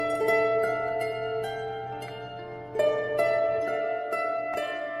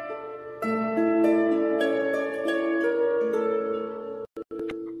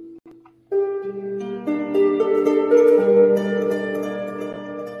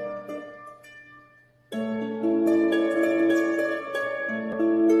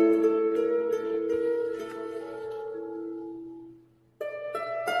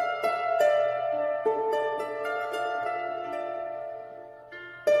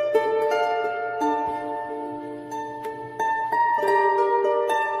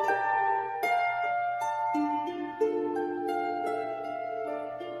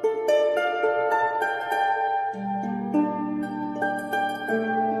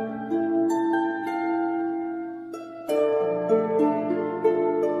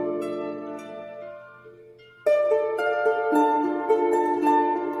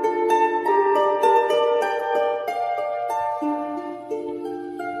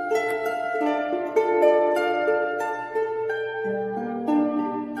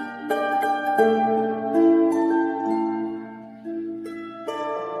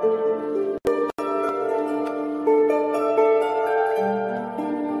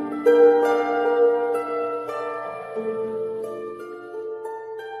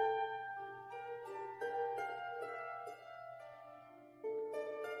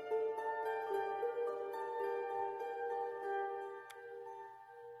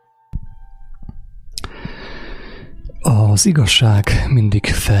Az igazság mindig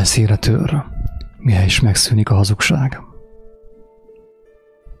felszínre tör, mihelyst megszűnik a hazugság.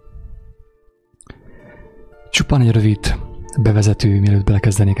 Csupán egy rövid bevezető, mielőtt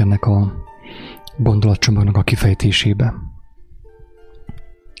belekezdenék ennek a gondolatcsomagnak a kifejtésébe.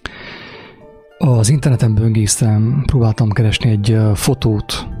 Az interneten böngésztem, próbáltam keresni egy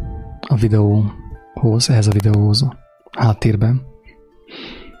fotót a videóhoz, ehhez a videóhoz háttérben,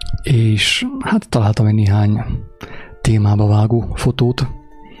 és hát találtam egy néhány témába vágó fotót,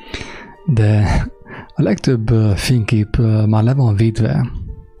 de a legtöbb fénykép már le van védve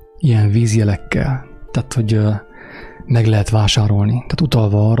ilyen vízjelekkel, tehát hogy meg lehet vásárolni, tehát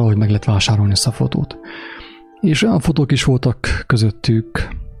utalva arra, hogy meg lehet vásárolni ezt a fotót. És olyan fotók is voltak közöttük,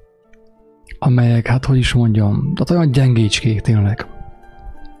 amelyek, hát hogy is mondjam, tehát olyan gyengécskék tényleg.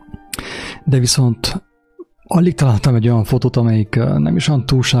 De viszont alig találtam egy olyan fotót, amelyik nem is olyan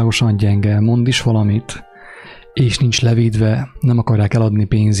túlságosan gyenge, mond is valamit, és nincs levédve, nem akarják eladni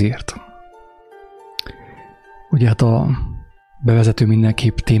pénzért. Ugye hát a bevezető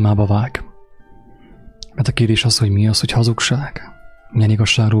mindenképp témába vág. Mert a kérdés az, hogy mi az, hogy hazugság. Milyen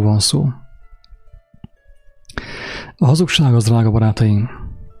igazságról van szó. A hazugság az, drága barátaim,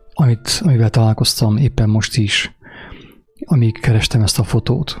 amivel találkoztam éppen most is, amíg kerestem ezt a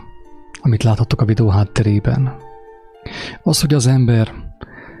fotót, amit láthattok a videó hátterében. Az, hogy az ember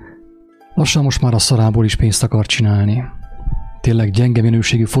lassan most már a szarából is pénzt akar csinálni. Tényleg gyenge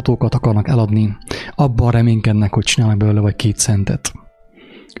minőségű fotókat akarnak eladni, abban reménykednek, hogy csinálnak belőle vagy 2 centet.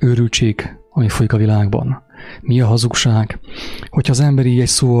 Őrültség, ami folyik a világban. Mi a hazugság? Hogyha az ember így egy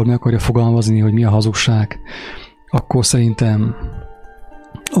szóval meg akarja fogalmazni, hogy mi a hazugság, akkor szerintem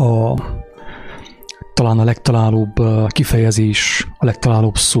talán a legtalálóbb kifejezés, a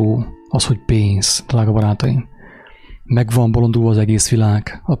legtalálóbb szó az, hogy pénz, drága barátaim. Meg van bolondulva az egész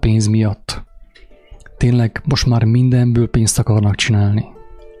világ a pénz miatt. Tényleg most már mindenből pénzt akarnak csinálni.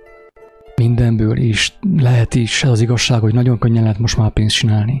 Mindenből, és lehet is, ez az igazság, hogy nagyon könnyen lehet most már pénzt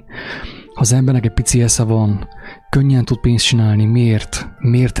csinálni. Ha az embernek egy pici esze van, könnyen tud pénzt csinálni. Miért?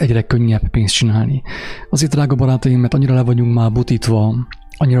 Miért egyre könnyebb pénzt csinálni? Azért, drága barátaim, mert annyira le vagyunk már butítva,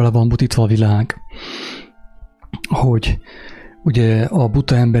 annyira le van butítva a világ, hogy ugye a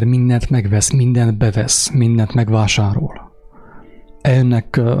buta ember mindent megvesz, mindent bevesz, mindent megvásárol.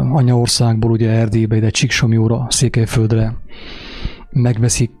 Eljönnek anyaországból, ugye Erdélybe, ide Csíksomlyóra, Székelyföldre,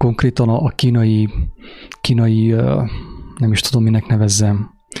 megveszik konkrétan a kínai, nem is tudom, minek nevezzem,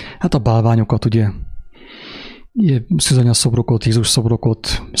 hát a bálványokat, ugye, szűzanya szobrokat, Jézus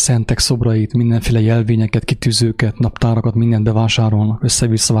szobrokat, szentek szobrait, mindenféle jelvényeket, kitűzőket, naptárakat, mindent bevásárolnak,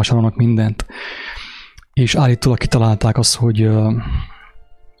 össze-vissza vásárolnak mindent. És állítólag kitalálták azt, hogy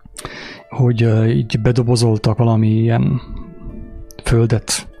így bedobozoltak valami ilyen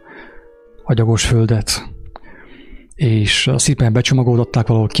földet, agyagos földet, és szépen becsomagoltatták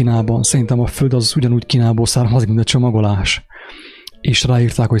valahol Kínában. Szerintem a föld az ugyanúgy Kínából származik, mint a csomagolás. És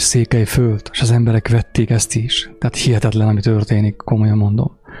ráírták, hogy Székelyföld, és az emberek vették ezt is. Tehát hihetetlen, ami történik, komolyan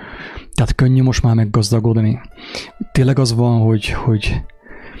mondom. Tehát könnyű most már meggazdagodni. Tényleg az van, hogy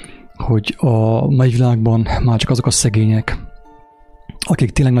a mai világban már csak azok a szegények,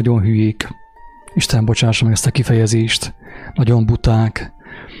 akik tényleg nagyon hülyék, Isten bocsássa meg ezt a kifejezést, nagyon buták,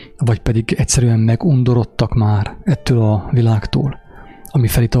 vagy pedig egyszerűen megundorodtak már ettől a világtól, ami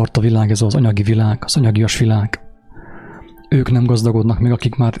felé tart a világ, ez az anyagi világ, az anyagias világ. Ők nem gazdagodnak meg,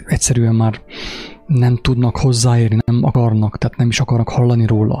 akik már egyszerűen már nem tudnak hozzáérni, nem akarnak, tehát nem is akarnak hallani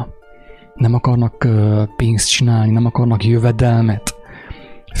róla. Nem akarnak pénzt csinálni, nem akarnak jövedelmet,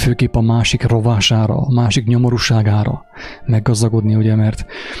 főképp a másik rovására, a másik nyomorúságára meggazdagodni, ugye, mert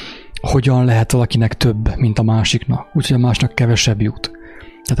hogyan lehet valakinek több, mint a másiknak, úgyhogy a másnak kevesebb jut.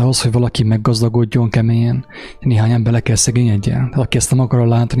 Tehát ahhoz, hogy valaki meggazdagodjon keményen, néhányan bele kell szegényedjen. Tehát aki ezt nem akar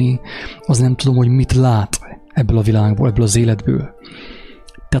látni, az nem tudom, hogy mit lát ebből a világból, ebből az életből.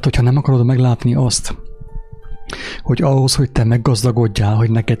 Tehát, hogyha nem akarod meglátni azt, hogy ahhoz, hogy te meggazdagodjál,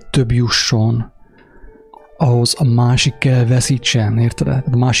 hogy neked több jusson, ahhoz a másik kell veszítsen, érted?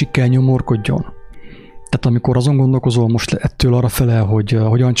 A másik kell nyomorkodjon. Tehát amikor azon gondolkozol most ettől arra fele, hogy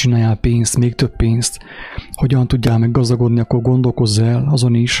hogyan csináljál pénzt, még több pénzt, hogyan tudjál meggazdagodni, akkor gondolkozz el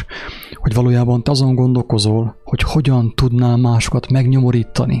azon is, hogy valójában te azon gondolkozol, hogy hogyan tudnál másokat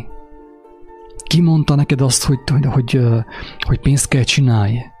megnyomorítani. Ki mondta neked azt, hogy pénzt kell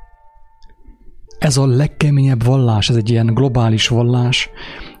csinálj? Ez a legkeményebb vallás, ez egy ilyen globális vallás,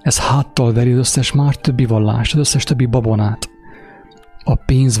 ez háttal veri az összes más többi vallást, az összes többi babonát. A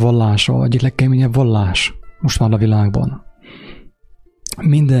pénz vallása egyik legkeményebb vallás most már a világban.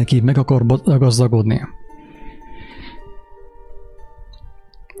 Mindenki meg akar gazdagodni.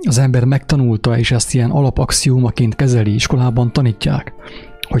 Az ember megtanulta, és ezt ilyen alapaxiómaként kezeli, iskolában tanítják,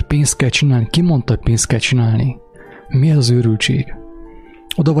 hogy pénzt kell csinálni. Ki mondta, hogy pénzt kell csinálni? Mi ez az őrültség?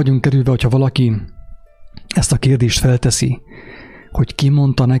 Oda vagyunk kerülve, hogyha valaki ezt a kérdést felteszi, hogy ki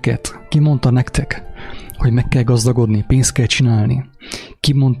mondta neked, ki mondta nektek, hogy meg kell gazdagodni, pénzt kell csinálni.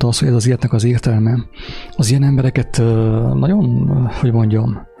 Ki mondta azt, hogy ez az életnek az értelme? Az ilyen embereket nagyon, hogy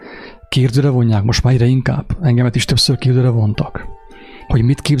mondjam, kérdőre vonják, most már egyre inkább. Engemet is többször kérdőre vontak. Hogy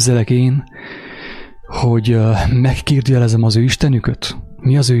mit képzelek én, hogy megkérdőjelezem az ő istenüköt.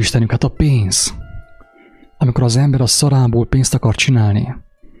 Mi az ő istenük? Hát a pénz. Amikor az ember a szarából pénzt akar csinálni.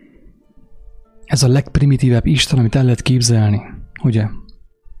 Ez a legprimitívebb isten, amit el lehet képzelni. Ugye?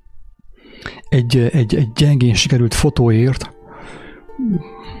 Egy gyengén sikerült fotóért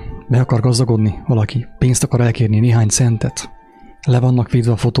be akar gazdagodni valaki. Pénzt akar elkérni, néhány centet. Le vannak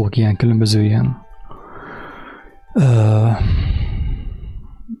védve a fotók ilyen különböző ilyen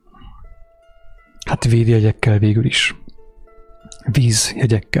hát védjegyekkel végül is.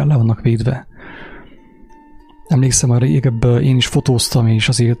 Vízjegyekkel le vannak védve. Emlékszem, hogy régebben én is fotóztam, és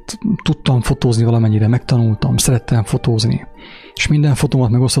azért tudtam fotózni valamennyire, megtanultam, szerettem fotózni. És minden fotómat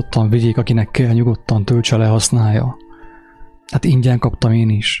megosztottam, vigyék, akinek kell, nyugodtan töltse le, használja. Hát ingyen kaptam én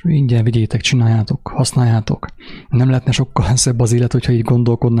is. Ingyen vigyétek, csináljátok, használjátok. Nem lehetne sokkal szebb az élet, hogyha így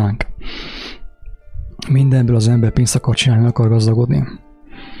gondolkodnánk. Mindenből az ember pénzt akar csinálni, akar gazdagodni.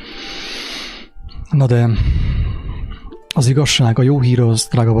 Na de az igazság, a jó hír az,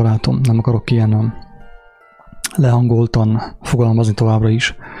 drága barátom, nem akarok ilyen lehangoltan fogalmazni továbbra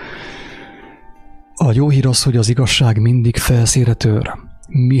is. A jó hír az, hogy az igazság mindig felszínre tör.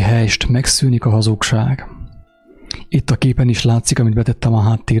 Mihelyst megszűnik a hazugság. Itt a képen is látszik, amit betettem a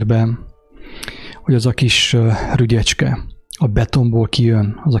háttérbe, hogy az a kis rügyecske a betonból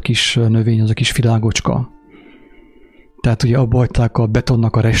kijön, az a kis növény, az a kis virágocska. Tehát ugye abba hagyták a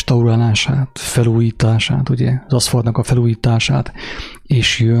betonnak a restaurálását, felújítását, ugye, az aszfaltnak a felújítását,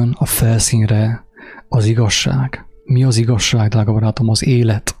 és jön a felszínre az igazság. Mi az igazság, drága barátom? Az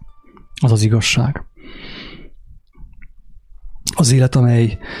élet. Az az igazság. Az élet,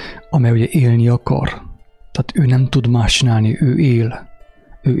 amely ugye élni akar. Tehát ő nem tud más csinálni, ő él.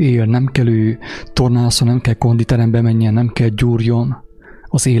 Ő él, nem kell ő tornászon, nem kell konditerembe menjen, nem kell gyúrjon.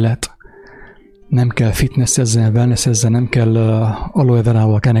 Az élet. Nem kell fitnessezzen, wellnessezzen, nem kell aloe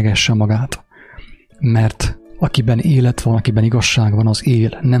verával kenegesse magát. Mert akiben élet van, akiben igazság van, az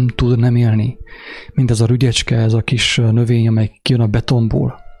él, nem tud nem élni. Mint ez a rügyecske, ez a kis növény, amely kijön a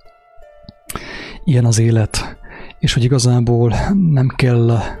betonból. Ilyen az élet. És hogy igazából nem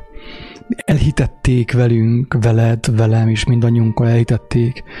kell, elhitették velem és mindannyiunkkal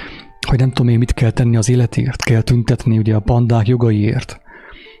elhitették, hogy nem tudom én mit kell tenni az életért, kell tüntetni ugye a pandák jogaiért,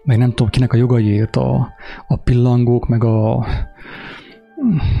 meg nem tudom kinek a jogaiért, a pillangók, meg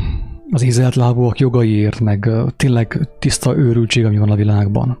az ízelt lábúak jogaiért, meg tényleg tiszta őrültség, ami van a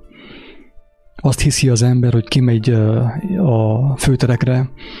világban. Azt hiszi az ember, hogy kimegy a főterekre,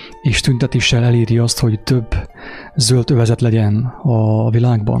 és tüntetéssel eléri azt, hogy több zöld övezet legyen a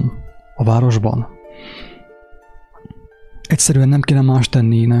világban, a városban. Egyszerűen nem kéne más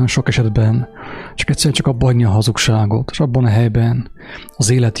tenni nagyon sok esetben, csak egyszerűen csak abba hagyni a hazugságot, és abban a helyben az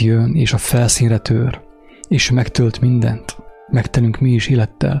élet jön, és a felszínre tör, és megtölt mindent. Megtelünk mi is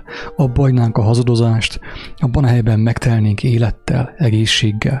élettel, abba hagynánk a hazudozást, abban a helyben megtelnénk élettel,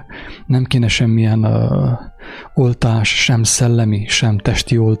 egészséggel. Nem kéne semmilyen oltás, sem szellemi, sem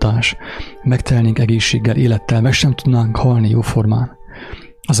testi oltás. Megtelnénk egészséggel, élettel, meg sem tudnánk halni jóformán.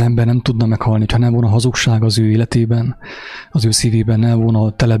 Az ember nem tudna meghalni, ha nem volna hazugság az ő életében, az ő szívében, nem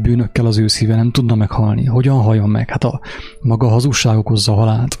volna tele bűnökkel az ő szíve, nem tudna meghalni. Hogyan haljon meg? Hát maga a hazugság okozza a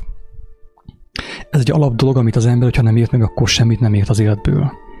halált. Ez egy alap dolog, amit az ember, hogyha nem ért meg, akkor semmit nem ért az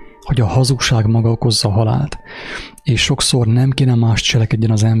életből. Hogy a hazugság maga okozza a halált. És sokszor nem kéne más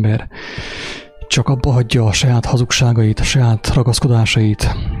cselekedjen az ember, csak abba hagyja a saját hazugságait, a saját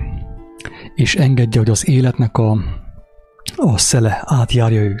ragaszkodásait, és engedje, hogy az életnek a szele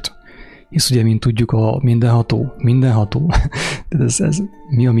átjárja őt. Hisz ugye, mint tudjuk, a mindenható. ez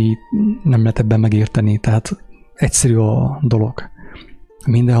mi, ami nem lehet ebben megérteni, tehát egyszerű a dolog.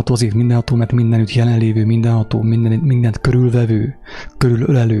 Mindenható azért mindenható, mert mindenütt jelenlévő, mindenható, mindent körülvevő,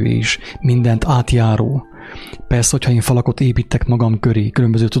 körülölelő és mindent átjáró. Persze, hogyha én falakot építek magam köré,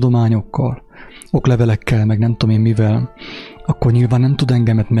 különböző tudományokkal, oklevelekkel, meg nem tudom én mivel, akkor nyilván nem tud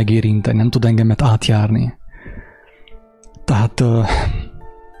engemet megérinteni, nem tud engemet átjárni. Tehát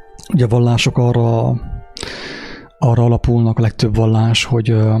ugye a vallások arra alapulnak, a legtöbb vallás,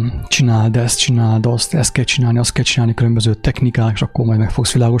 hogy csináld ezt, csináld azt kell csinálni, különböző technikák, és akkor majd meg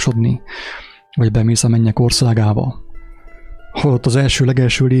fogsz világosodni, vagy bemész a mennyek országába. Holott az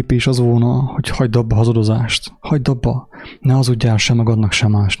legelső lépés az volna, hogy hagyd abba hazudozást. Hagyd abba, ne hazudjál sem magadnak,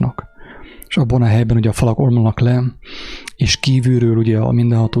 sem másnak. És abban a helyben ugye a falak omlanak le, és kívülről ugye a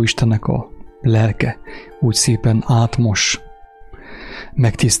mindenható Istennek a lelke úgy szépen átmos,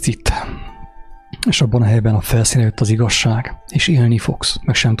 megtisztít. És abban a helyben a felszínre jött az igazság, és élni fogsz,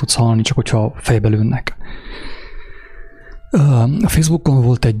 meg sem tudsz halni, csak hogyha fejbe lőnnek. A Facebookon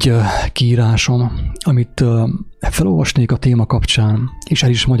volt egy kiírásom, amit felolvasnék a téma kapcsán, és el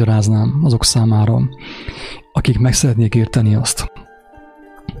is magyaráznám azok számára, akik meg szeretnék érteni azt.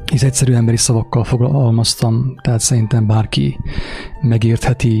 És egyszerű emberi szavakkal fogalmaztam, tehát szerintem bárki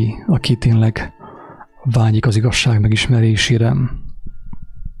megértheti, aki tényleg vágyik az igazság megismerésére.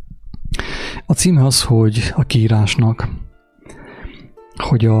 A címe az, hogy a kiírásnak,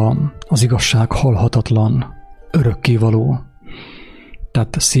 hogy az igazság halhatatlan, örökkévaló.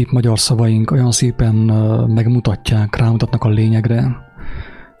 Tehát szép magyar szavaink olyan szépen megmutatják, rámutatnak a lényegre,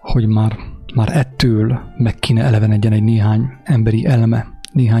 hogy már ettől meg kéne elevenedjen egy néhány emberi elme,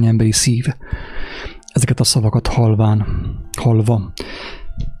 néhány emberi szív. Ezeket a szavakat halva.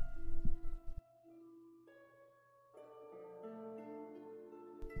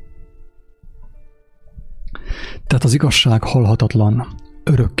 Tehát az igazság halhatatlan,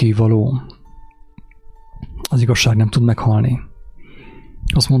 örökkévaló. Az igazság nem tud meghalni.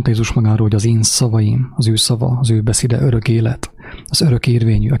 Azt mondta Jézus magáról, hogy az én szavaim, az ő szava, az ő beszéde örök élet, az örök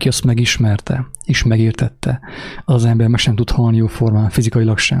érvényű, aki azt megismerte és megértette, az ember meg sem tud halni jóformán,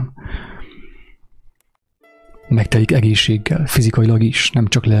 fizikailag sem. Megtelik egészséggel, fizikailag is, nem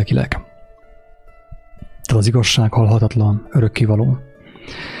csak lelkileg. Tehát az igazság halhatatlan, örökkévaló.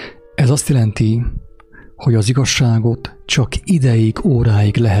 Ez azt jelenti, hogy az igazságot csak ideig,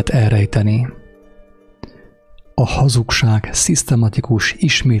 óráig lehet elrejteni. A hazugság szisztematikus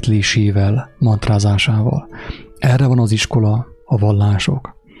ismétlésével, mantrázásával. Erre van az iskola, a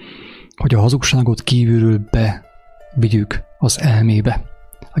vallások. Hogy a hazugságot kívülről bevigyük az elmébe,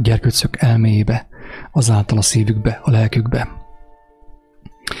 a gyerkőcök elmébe, azáltal a szívükbe, a lelkükbe.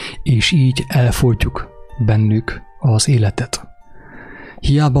 És így elfolytjuk bennük az életet.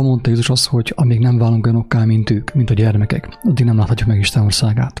 Hiába mondta Jézus azt, hogy amíg nem válunk olyanokká, mint ők, mint a gyermekek, addig nem láthatjuk meg Isten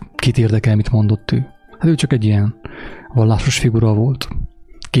országát. Kit érdekel, mit mondott ő? Hát ő csak egy ilyen vallásos figura volt.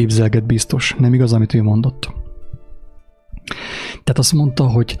 Képzelget biztos, nem igaz, amit ő mondott. Tehát azt mondta,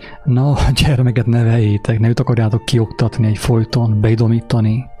 hogy na, a gyermeket neveljétek, ne őt akarjátok kioktatni egy folyton,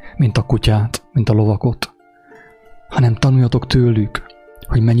 beidomítani, mint a kutyát, mint a lovakot, hanem tanuljatok tőlük,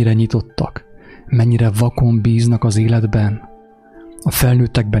 hogy mennyire nyitottak, mennyire vakon bíznak az életben, a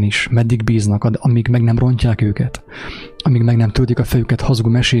felnőttekben is, meddig bíznak, amíg meg nem rontják őket, amíg meg nem töltik a fejüket hazug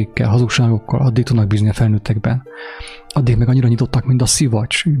mesékkel, hazugságokkal, addig tudnak bízni a felnőttekben. Addig meg annyira nyitottak, mint a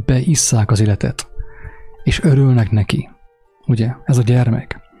szivacs, beiszák az életet, és örülnek neki. Ugye, ez a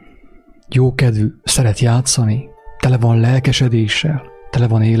gyermek. Jókedvű, szeret játszani, tele van lelkesedéssel, tele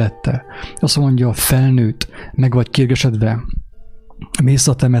van élettel. Azt mondja, felnőtt, meg vagy kérgesedve, mész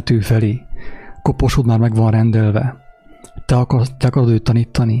a temető felé, koposod már meg van rendelve, te akarod őt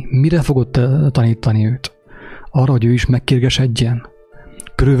tanítani. Mire fogod tanítani őt? Arra, hogy ő is megkérgesedjen?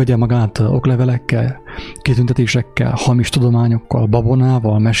 Körülvegye magát oklevelekkel, kitüntetésekkel, hamis tudományokkal,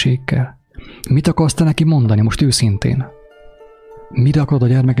 babonával, mesékkel? Mit akarsz te neki mondani most őszintén? Mire akarod a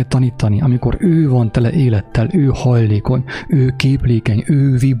gyermeket tanítani, amikor ő van tele élettel, ő hajlékony, ő képlékeny,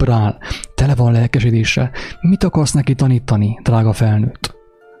 ő vibrál, tele van lelkesedéssel? Mit akarsz neki tanítani, drága felnőtt?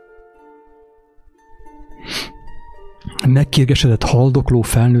 Megkérgesedett, haldokló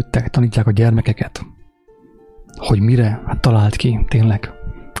felnőttek tanítják a gyermekeket. Hogy mire? Hát talált ki, tényleg.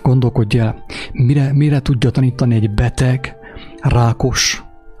 Gondolkodj el, mire tudja tanítani egy beteg, rákos,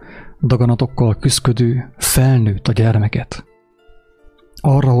 daganatokkal küszködő felnőtt a gyermeket?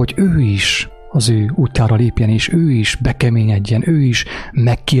 Arra, hogy ő is az ő útjára lépjen, és ő is bekeményedjen, ő is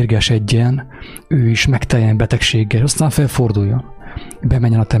megkérgesedjen, ő is megteljen betegséggel, aztán felforduljon,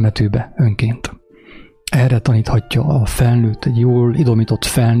 bemenjen a temetőbe önként. Erre taníthatja a felnőtt, egy jól idomított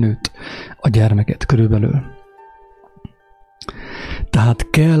felnőtt a gyermeket körülbelül. Tehát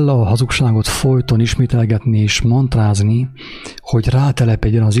kell a hazugságot folyton ismételgetni és mantrázni, hogy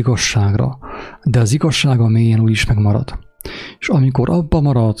rátelepedjen az igazságra, de az igazsága mélyén úgyis megmarad. És amikor abba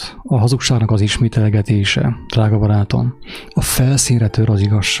marad a hazugságnak az ismételgetése, drága barátom, a felszínre tör az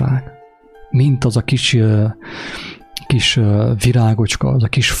igazság. Mint az a kis virágocska, az a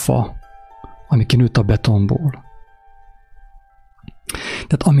kis fa, ami kinőtt a betonból.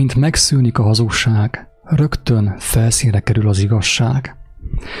 Tehát amint megszűnik a hazugság, rögtön felszínre kerül az igazság.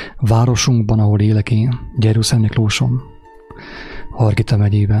 Városunkban, ahol élek én, Gyergyószent Miklóson, Hargita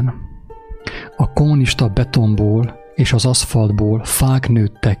megyében, a kommunista betonból és az aszfaltból fák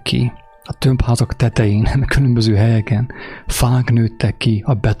nőttek ki, a tömbházak tetején, különböző helyeken fák nőttek ki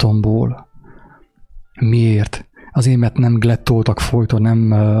a betonból. Miért? Azért, mert nem glettoltak folyton,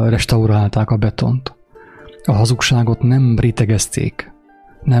 nem restaurálták a betont. A hazugságot nem rétegezték,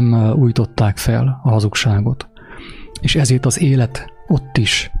 nem újtották fel a hazugságot. És ezért az élet ott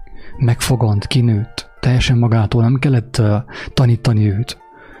is megfogant, kinőtt, teljesen magától, nem kellett tanítani őt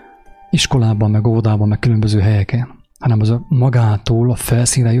iskolában, meg óvodában, meg különböző helyeken, hanem az magától a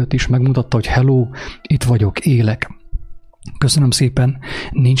felszínre jött is, megmutatta, hogy hello, itt vagyok, élek. Köszönöm szépen,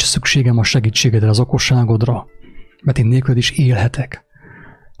 nincs szükségem a segítségedre, az okosságodra, mert én nélküled is élhetek.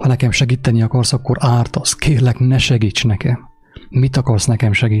 Ha nekem segíteni akarsz, akkor ártasz. Kérlek, ne segíts nekem. Mit akarsz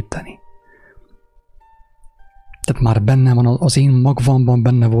nekem segíteni? Tehát már benne van, az én magvamban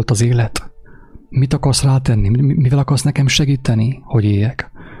benne volt az élet. Mit akarsz rátenni? Mivel akarsz nekem segíteni, hogy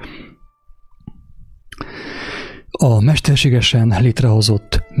éljek? A mesterségesen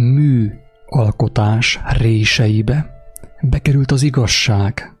létrehozott műalkotás réseibe bekerült az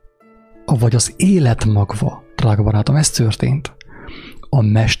igazság, vagy az élet magva, drága barátom, ez történt. A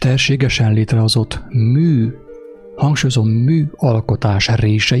mesterségesen létrehozott hangsúlyozom, műalkotás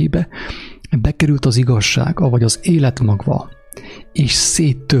réseibe bekerült az igazság, vagy az élet magva, és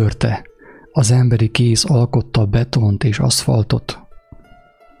széttörte az emberi kéz alkotta betont és aszfaltot.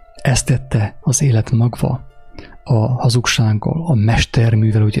 Ezt tette az élet magva a hazugsággal, a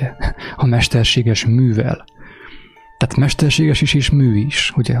mesterművel, ugye, a mesterséges művel. Tehát mesterséges is és mű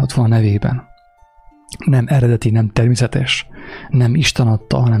is, ugye, ott van a nevében. Nem eredeti, nem természetes, nem Isten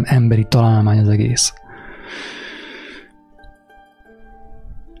adta, hanem emberi találmány az egész.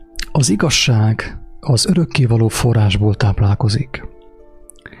 Az igazság az örökkévaló forrásból táplálkozik.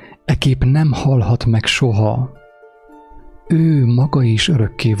 Ekép nem halhat meg soha. Ő maga is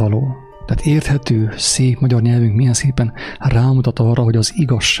örökkévaló. Tehát érthető, szép magyar nyelvünk milyen szépen rámutat arra, hogy az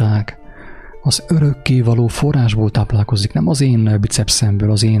igazság az örökkévaló forrásból táplálkozik, nem az én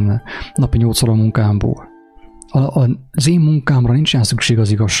bicepszemből, az én napi 8 óra munkámból. Az én munkámra nincsen szükség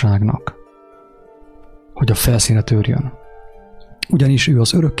az igazságnak, hogy a felszínre törjön. Ugyanis ő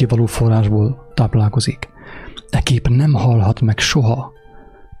az örökkévaló forrásból táplálkozik. Ekép nem halhat meg soha.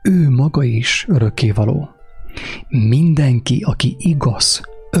 Ő maga is örökkévaló. Mindenki, aki igaz,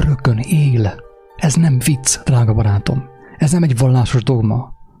 örökön él. Ez nem vicc, drága barátom. Ez nem egy vallásos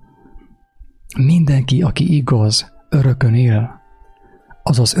dogma. Mindenki, aki igaz, örökön él.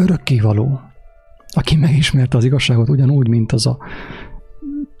 Az az örökkévaló, aki megismerte az igazságot ugyanúgy, mint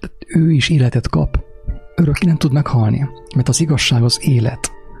ő is életet kap. Örökké nem tud meghalni, mert az igazság az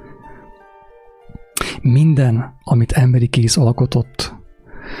élet. Minden, amit emberi kéz alkotott,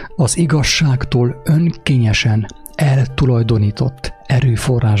 az igazságtól önkényesen eltulajdonított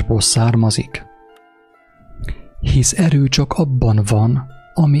erőforrásból származik. Hisz erő csak abban van,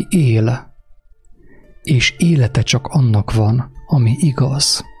 ami él, és élete csak annak van, ami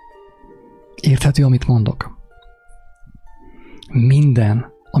igaz. Érthető, amit mondok? Minden,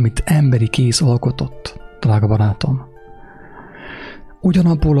 amit emberi kéz alkotott, drága barátom,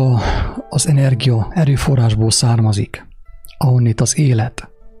 ugyanabból az energia erőforrásból származik, ahonnét az élet.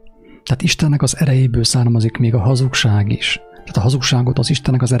 Tehát Istennek az erejéből származik még a hazugság is. Tehát a hazugságot az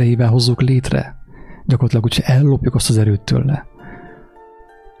Istennek az erejével hozzuk létre. Gyakorlatilag úgy ellopjuk azt az erőt tőle.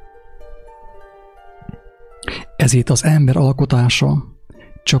 Ezért az ember alkotása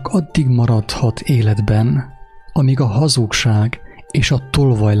csak addig maradhat életben, amíg a hazugság és a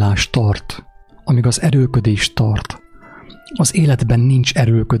tolvajlás tart, amíg az erőlködés tart. Az életben nincs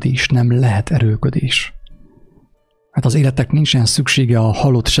erőlködés, nem lehet erőlködés. Hát az életnek nincsen szüksége a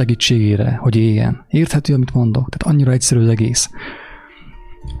halott segítségére, hogy éljen. Érthető, amit mondok? Tehát annyira egyszerű az egész.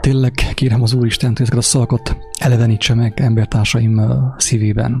 Tényleg kérem az Úristent, hogy ezeket a szavakat elevenítse meg embertársaim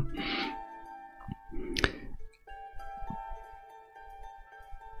szívében.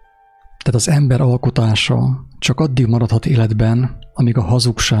 Tehát az ember alkotása csak addig maradhat életben, amíg a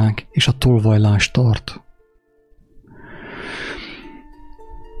hazugság és a tolvajlás tart.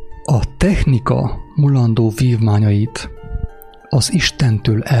 A technika mulandó vívmányait az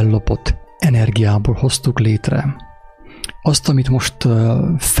Istentől ellopott energiából hoztuk létre. Azt, amit most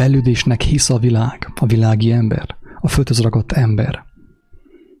fejlődésnek hisz a világi ember, a földhöz ragadt ember,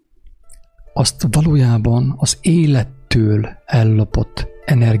 azt valójában az élettől ellopott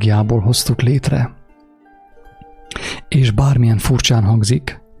energiából hoztuk létre. És bármilyen furcsán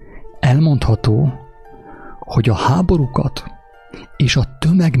hangzik, elmondható, hogy a háborúkat és a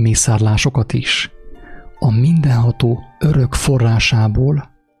tömegmészárlásokat is a mindenható örök forrásából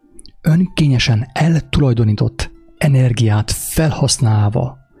önkényesen eltulajdonított energiát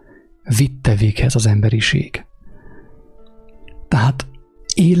felhasználva vitte véghez az emberiség. Tehát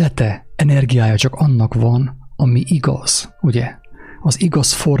élete, energiája csak annak van, ami igaz, ugye? Az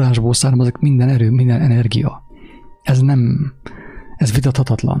igaz forrásból származik minden erő, minden energia. Ez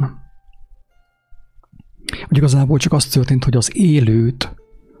vitathatatlan. Hogy igazából csak az történt, hogy az élőt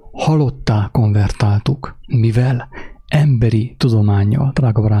halottá konvertáltuk. Mivel? Emberi tudománnyal,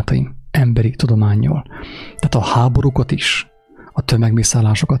 drága barátaim, emberi tudománnyal. Tehát a háborúkat is, a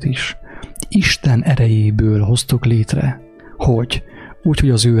tömegmészállásokat is Isten erejéből hoztuk létre, hogy úgy, hogy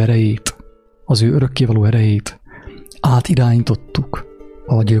az ő erejét, az ő örökkévaló erejét átirányítottuk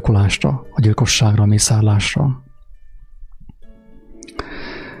a gyilkolásra, a gyilkosságra, a mészárlásra.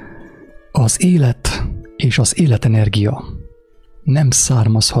 Az élet és az életenergia nem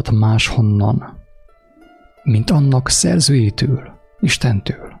származhat máshonnan, mint annak szerzőjétől,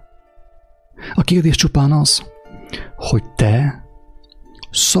 Istentől. A kérdés csupán az, hogy te,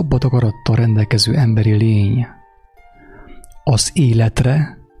 szabad akarattal rendelkező emberi lény, az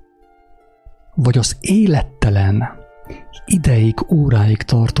életre, vagy az élettelen, ideig, óráig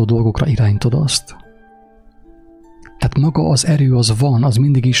tartó dolgokra irányítod azt. Tehát maga az erő az van, az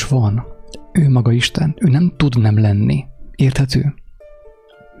mindig is van. Ő maga Isten, ő nem tud nem lenni. Érthető?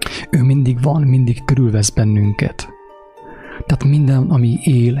 Ő mindig van, mindig körülvesz bennünket. Tehát minden, ami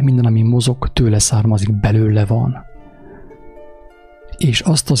él, minden, ami mozog, tőle származik, belőle van. És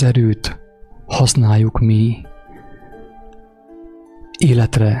azt az erőt használjuk mi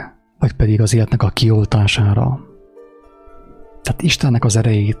életre, vagy pedig az életnek a kioltására. Tehát Istennek az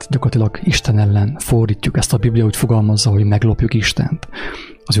erejét gyakorlatilag Isten ellen fordítjuk. Ezt a Biblia úgy fogalmazza, hogy meglopjuk Istent,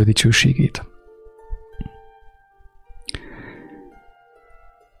 az ő dicsőségét.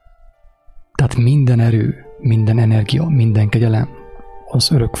 Tehát minden erő, minden energia, minden kegyelem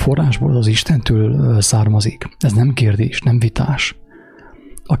az örök forrásból, az Istentől származik. Ez nem kérdés, nem vitás.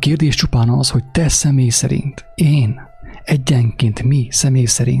 A kérdés csupán az, hogy te személy szerint, én, egyenként mi személy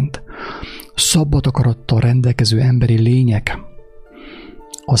szerint, szabad akarattal rendelkező emberi lények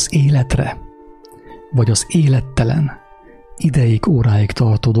az életre, vagy az élettelen, ideig, óráig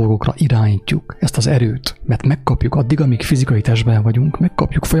tartó dolgokra irányítjuk ezt az erőt, mert megkapjuk addig, amíg fizikai testben vagyunk,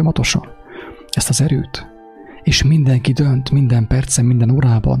 megkapjuk folyamatosan ezt az erőt. És mindenki dönt minden percen, minden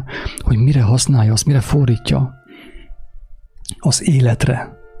órában, hogy mire használja azt, mire fordítja az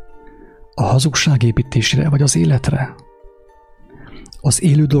életre, a hazugság építésére, vagy az életre, az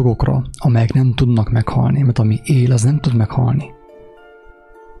élő dolgokra, amelyek nem tudnak meghalni, mert ami él, az nem tud meghalni.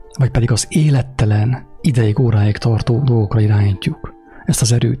 Vagy pedig az élettelen, ideig, óráig tartó dolgokra irányítjuk ezt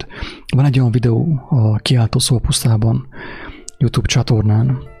az erőt. Van egy olyan videó a Kiáltó szó a pusztában YouTube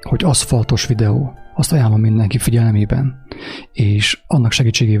csatornán, hogy aszfaltos videó, azt ajánlom mindenki figyelmében, és annak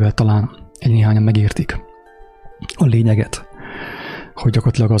segítségével talán néhányan megértik a lényeget, hogy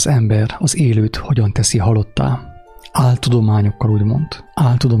gyakorlatilag az ember az élőt hogyan teszi halottá. Áltudományokkal, úgymond.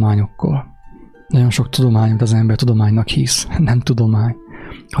 Áltudományokkal. Nagyon sok tudományot az ember tudománynak hisz. Nem tudomány,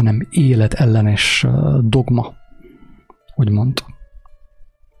 hanem életellenes dogma, úgymond.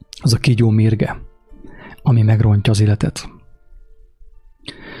 Az a kígyó mérge, ami megrontja az életet.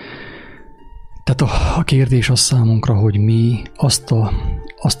 Tehát a kérdés az számunkra, hogy mi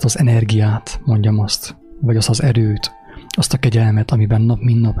azt az energiát, mondjam azt, vagy azt az erőt, azt a kegyelmet, amiben nap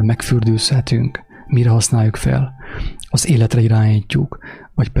mint nap megfürdőzhetünk, mire használjuk fel, az életre irányítjuk,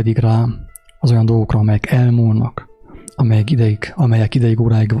 vagy pedig rá az olyan dolgokra, amelyek elmúlnak, amelyek ideig,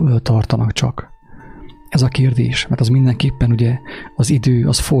 óráig tartanak csak. Ez a kérdés, mert az mindenképpen ugye az idő,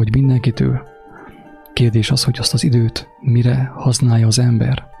 az fogy mindenkitől. Kérdés az, hogy azt az időt mire használja az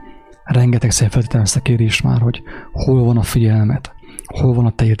ember. Rengetegszer feltettem ezt a kérdést már, hogy hol van a figyelmed, hol van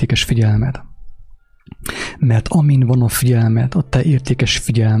a te értékes figyelmed. Mert amin van a figyelmed, a te értékes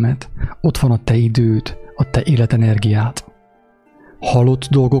figyelmed, ott van a te időd, a te életenergiát. Halott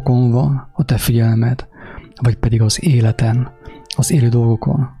dolgokon van a te figyelmed, vagy pedig az életen, az élő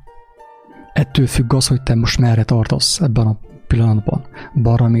dolgokon. Ettől függ az, hogy te most merre tartasz ebben a pillanatban.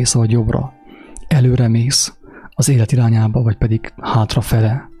 Balra mész, vagy jobbra. Előre mész az élet irányába, vagy pedig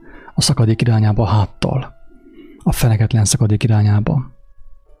hátrafele, a szakadék irányába háttal. A feneketlen szakadék irányába.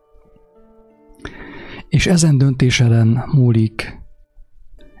 És ezen döntéseden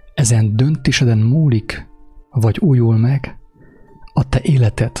múlik, vagy újul meg a te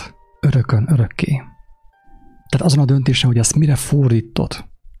életed örökön örökké. Tehát azon a döntésen, hogy ezt mire fordítod,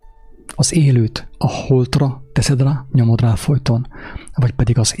 az élőt a holtra teszed rá, nyomod rá folyton, vagy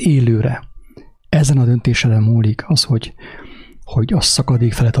pedig az élőre. Ezen a döntéseden múlik az, hogy a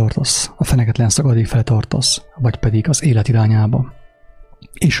szakadék fele tartasz, a feneketlen szakadék fele tartasz, vagy pedig az élet irányába,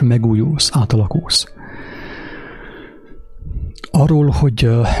 és megújulsz, átalakulsz. Arról, hogy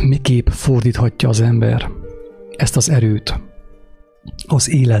miképp fordíthatja az ember ezt az erőt, az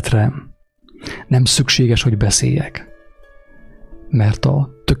életre nem szükséges, hogy beszéljek, mert a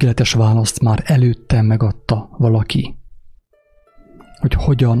tökéletes választ már előttem megadta valaki, hogy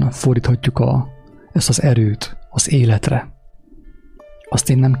hogyan fordíthatjuk ezt az erőt az életre. Azt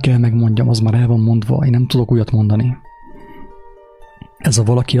én nem kell megmondjam, az már el van mondva, én nem tudok újat mondani. Ez a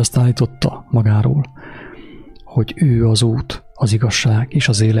valaki azt állította magáról, hogy ő az út, az igazság és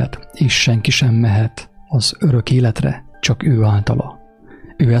az élet, és senki sem mehet az örök életre, csak ő általa.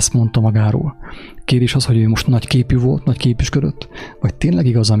 Ő ezt mondta magáról. Kérdés az, hogy ő most nagy képű volt, nagy képüsködött, vagy tényleg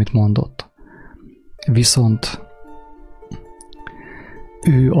igaz, amit mondott. Viszont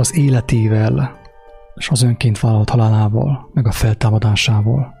ő az életével és az önként vállalt halálával, meg a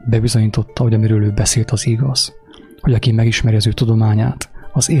feltámadásával bebizonyította, hogy amiről ő beszélt, az igaz. Hogy aki megismeri az ő tudományát,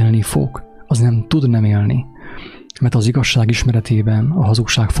 az élni fog, az nem tud nem élni. Mert az igazság ismeretében a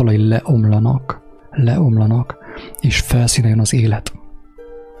hazugság falai leomlanak, és felszínre jön az élet.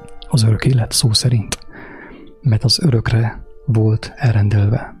 Az örök élet szó szerint. Mert az örökre volt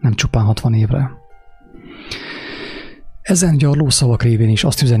elrendelve, nem csupán 60 évre. Ezen gyarló szavak révén is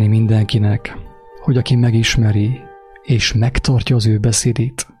azt üzeni mindenkinek, hogy aki megismeri és megtartja az ő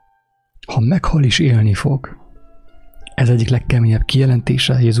beszédét, ha meghal is élni fog. Ez egyik legkeményebb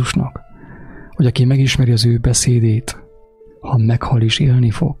kijelentése Jézusnak, hogy aki megismeri az ő beszédét, ha meghal is élni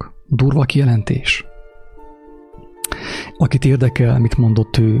fog. Durva kijelentés. Akit érdekel, mit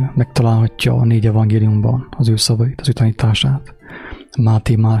mondott ő, megtalálhatja a 4 evangéliumban az ő szavait, az ő tanítását.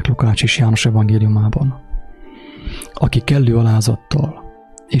 Máté, Márk, Lukács és János evangéliumában. Aki kellő alázattal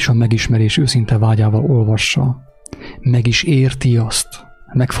és a megismerés őszinte vágyával olvassa, meg is érti azt,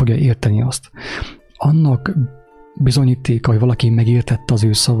 meg fogja érteni azt. Annak bizonyítéka, hogy valaki megértette az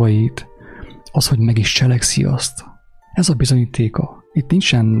ő szavait, az, hogy meg is cselekszi azt. Ez a bizonyítéka. Itt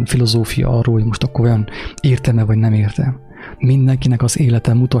nincsen filozófia arról, hogy most akkor olyan értem-e vagy nem értem. Mindenkinek az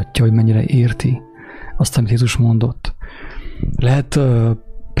élete mutatja, hogy mennyire érti azt, amit Jézus mondott. Lehet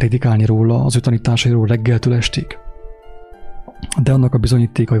prédikálni róla, az ő tanításairól reggeltől estig, de annak a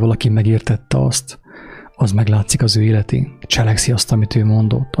bizonyítéka, hogy valaki megértette azt, az meglátszik az ő életén. Cselekszi azt, amit ő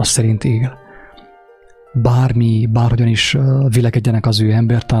mondott, azt szerint él. Bárhogyan is vilekedjenek az ő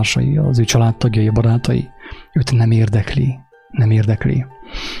embertársai, az ő családtagjai, a barátai, őt nem érdekli.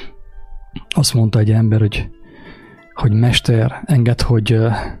 Azt mondta egy ember, hogy mester, engedd, hogy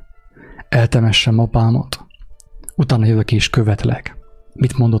eltemessem apámat, utána jövök és követlek.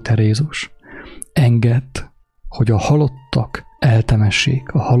 Mit mondott erre Jézus? Engedd, hogy a halottak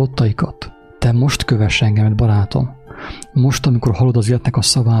eltemessék a halottaikat. Te most kövess engemet, barátom. Most, amikor hallod az életnek a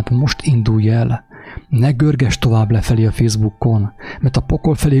szavát, most indulj el. Ne görgess tovább lefelé a Facebookon, mert a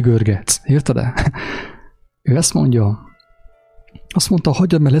pokol felé görgetsz. Érted-e? Ő ezt mondja. Azt mondta,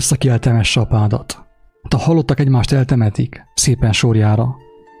 hagyjad, mert lesz, aki eltemesse apádat. A halottak egymást eltemetik szépen sorjára.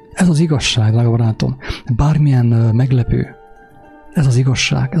 Ez az igazság, drága barátom. Bármilyen meglepő. Ez az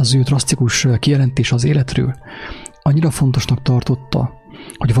igazság, ez az ő drasztikus kijelentés az életről. Annyira fontosnak tartotta,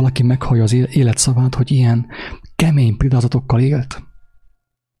 hogy valaki meghallja az élet szavát, hogy ilyen kemény példázatokkal élt.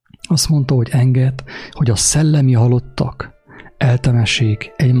 Azt mondta, hogy engedd, hogy a szellemi halottak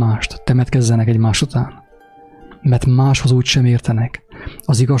eltemessék egymást, temetkezzenek egymás után. Mert máshoz úgy sem értenek.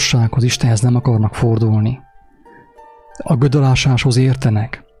 Az igazsághoz, Istenhez nem akarnak fordulni. A gödörásáshoz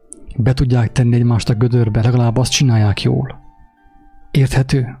értenek. Be tudják tenni egymást a gödörbe, legalább azt csinálják jól.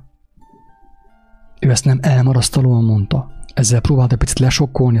 Érthető? Ő ezt nem elmarasztalóan mondta. Ezzel próbálta picit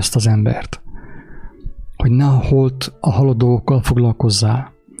lesokkolni ezt az embert. Hogy ne a halott dolgokkal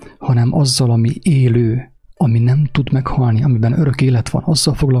foglalkozzál, hanem azzal, ami élő, ami nem tud meghalni, amiben örök élet van,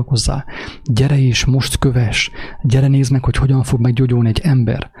 azzal foglalkozzál. Gyere és most kövess, gyere nézd meg, hogy hogyan fog meggyógyulni egy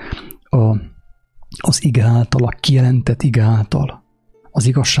ember az ige által, a kijelentett ige által, az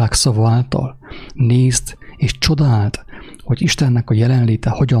igazság szava által. Nézd és csodáld, hogy Istennek a jelenléte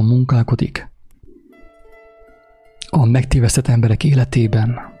hogyan munkálkodik a megtévesztett emberek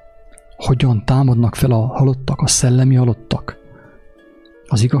életében, hogyan támadnak fel a halottak, a szellemi halottak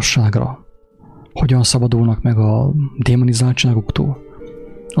az igazságra, hogyan szabadulnak meg a démonizáltságuktól,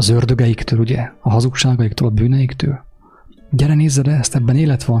 az ördögeiktől, ugye, a hazugságaiktól, a bűneiktől. Gyere, nézzed ezt, ebben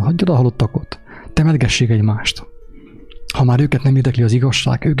élet van, hagyjad a halottakot, temetgessék egymást. Ha már őket nem érdekli az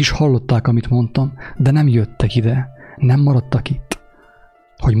igazság, ők is hallották, amit mondtam, de nem jöttek ide, nem maradtak itt,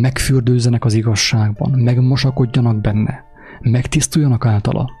 hogy megfürdőzzenek az igazságban, megmosakodjanak benne, megtisztuljanak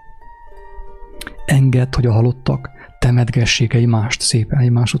általa. Engedd, hogy a halottak temetgessék egymást szépen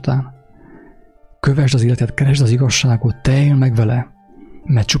egymás után. Kövesd az életet, keresd az igazságot, te élj meg vele,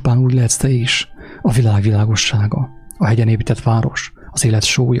 mert csupán úgy lehetsz te is a világ világossága, a hegyen épített város, az élet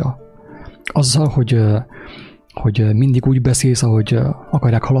sója. Azzal, hogy hogy mindig úgy beszélsz, ahogy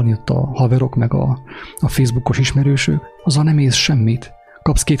akarják hallani ott a haverok, meg a Facebookos ismerősök, azzal nem érsz semmit.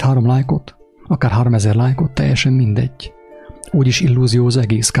 Kapsz 2-3 lájkot, akár 3000 lájkot, teljesen mindegy. Úgyis illúzió az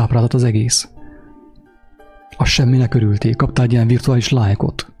egész, káprázat az egész. Az semminek örültél, kaptál egy ilyen virtuális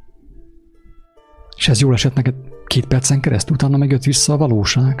lájkot. És ez jól esett neked 2 percen keresztül, utána megjött vissza a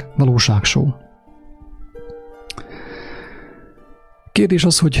valóságshow. Kérdés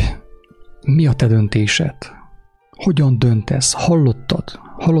az, hogy mi a te döntésed? Hogyan döntesz?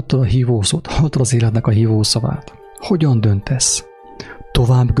 Hallottad a hívószót? Hallottad az életnek a hívószavát? Hogyan döntesz?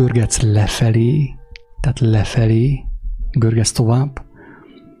 Tovább görgetsz lefelé, tehát lefelé görgetsz tovább,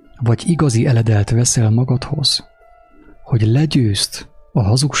 vagy igazi eledelt veszel magadhoz, hogy legyőzd a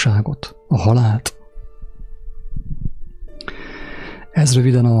hazugságot, a halált? Ez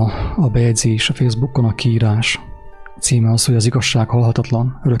röviden a bejegyzés a Facebookon, a kiírás. Címe az, hogy az igazság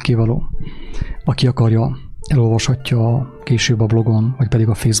halhatatlan, örökkévaló. Aki akarja, elolvashatja később a blogon, vagy pedig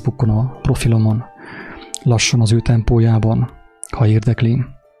a Facebookon, a profilomon, lassan az ő tempójában, ha érdekli.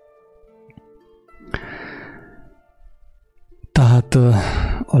 Tehát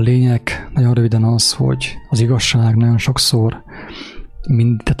a lényeg nagyon röviden az, hogy az igazság nagyon sokszor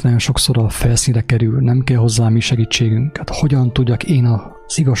a felszínre kerül, nem kell hozzá mi segítségünk. Hát hogyan tudjak én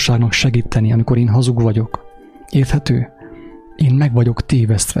az igazságnak segíteni, amikor én hazug vagyok? Érthető? Én meg vagyok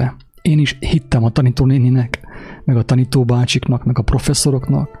tévesztve. Én is hittem a tanítónéninek, meg a tanítóbácsiknak, meg a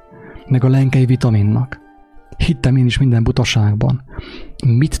professzoroknak, meg a lenkei vitaminnak. Hittem én is minden butaságban.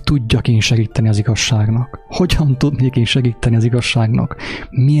 Mit tudjak én segíteni az igazságnak? Hogyan tudnék én segíteni az igazságnak?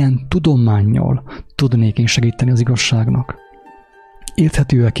 Milyen tudománnyal tudnék én segíteni az igazságnak?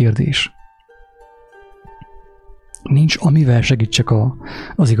 Érthető a kérdés? Nincs, amivel segítsek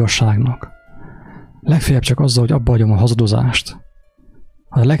az igazságnak. Legfeljebb csak azzal, hogy abba hagyom a hazudozást.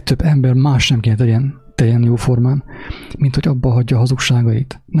 A legtöbb ember más nem kéne tegyen jóformán, mint hogy abba hagyja a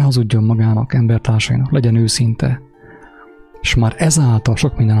hazugságait. Ne hazudjon magának, embertársainak, legyen őszinte. És már ezáltal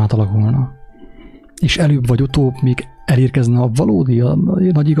sok minden átalakulna. És előbb vagy utóbb még elérkezne a valódi, a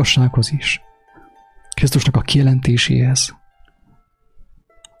nagy igazsághoz is. Krisztusnak a kijelentéséhez.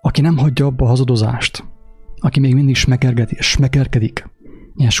 Aki nem hagyja abba a hazudozást, aki még mindig smekerkedik,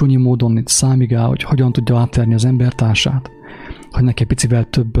 ilyen sunyi módon itt számigál, hogy hogyan tudja átverni az embertársát, hogy neki picivel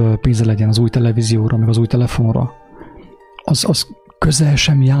több pénze legyen az új televízióra, meg az új telefonra, az közel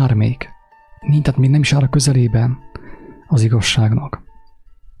sem jár még. Tehát még nem is jár a közelében az igazságnak.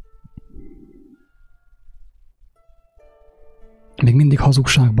 Még mindig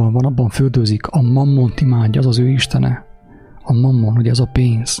hazugságban van, abban földőzik, a mammont imádja, az az ő istene. A mammon, ugye ez a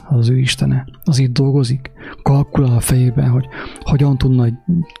pénz, az ő istene, az itt dolgozik, kalkulál a fejében, hogy hogyan tudna egy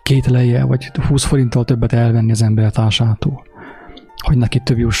 2 lejjel vagy 20 forinttal többet elvenni az embertársától, hogy neki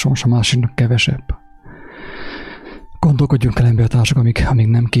több jusson, és a másiknak kevesebb. Gondolkodjunk el, embertársak, amíg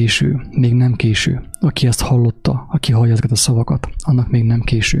nem késő, még nem késő. Aki ezt hallotta, aki hallja ezeket a szavakat, annak még nem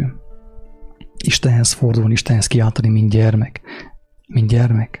késő. Istenhez fordulni, Istenhez kiáltani, mint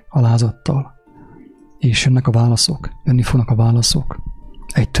gyermek, alázattal. És jönnek a válaszok, jönni fognak a válaszok,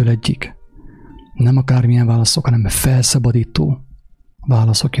 egytől egyig. Nem akármilyen válaszok, hanem felszabadító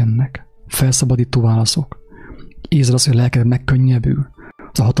válaszok jönnek. Felszabadító válaszok. Érzed azt, hogy a lelked megkönnyebbül,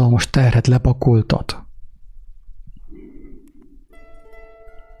 az a hatalmas terhet lepakoltat.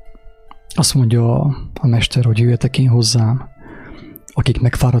 Azt mondja a mester, hogy jöjjetek én hozzám, akik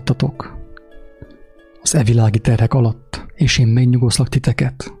megfáradtatok az evilági terhek alatt, és én megnyugoszlak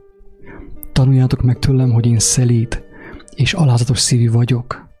titeket. Tanuljátok meg tőlem, hogy én szelíd és alázatos szívű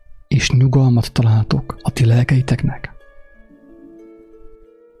vagyok, és nyugalmat találtok a ti lelkeiteknek.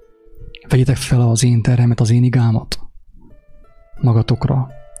 Vegyetek fel az én terhemet, az én igámat magatokra.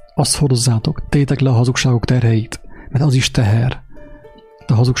 Azt hordozzátok, tegyétek le a hazugságok terheit, mert az is teher.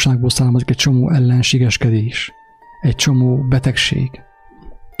 De a hazugságból származik egy csomó ellenségeskedés, egy csomó betegség.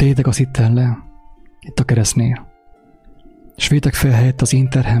 Tegyétek azt itten le, itt a keresztnél. És vétek fel helyett az én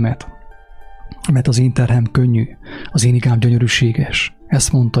terhemet, mert az én terhem könnyű, az én igám gyönyörűséges.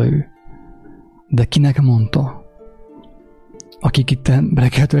 Ezt mondta ő. De kinek mondta? Akik itten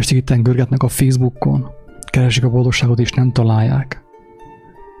reggelt estig itten görgetnek a Facebookon, keresik a boldogságot és nem találják.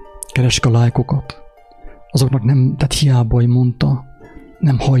 Keresik a lájkokat. Azoknak nem, tehát hiába, hogy mondta,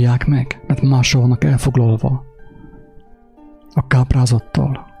 nem hallják meg, mert mással vannak elfoglalva. A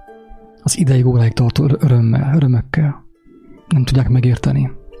káprázattal, az ideig óráig tartó örömökkel. Nem tudják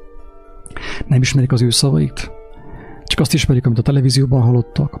megérteni. Nem ismerik az ő szavait, csak azt ismerik, amit a televízióban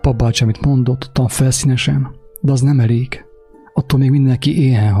hallottak, a papbácsi, amit mondott, ottan felszínesen, de az nem elég. Attól még mindenki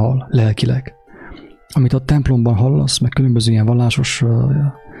éhen hall, lelkileg. Amit a templomban hallasz, meg különböző ilyen vallásos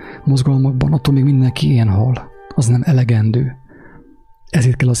mozgalmakban, attól még mindenki éhen hall az nem elegendő.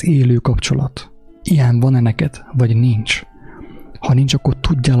 Ezért kell az élő kapcsolat. Ilyen van-e neked, vagy nincs? Ha nincs, akkor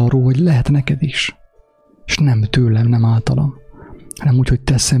tudjál arról, hogy lehet neked is. És nem tőlem, nem általam, hanem úgy, hogy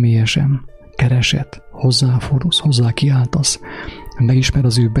te személyesen keresed, hozzáfordulsz, hozzá kiáltasz, megismered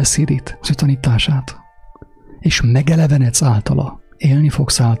az ő beszédét, az ő tanítását, és megelevenedsz általa, élni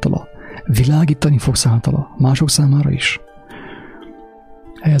fogsz általa, világítani fogsz általa, mások számára is.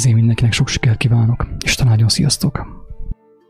 Ehhez én mindenkinek sok sikert kívánok. Isten áldjon, sziasztok!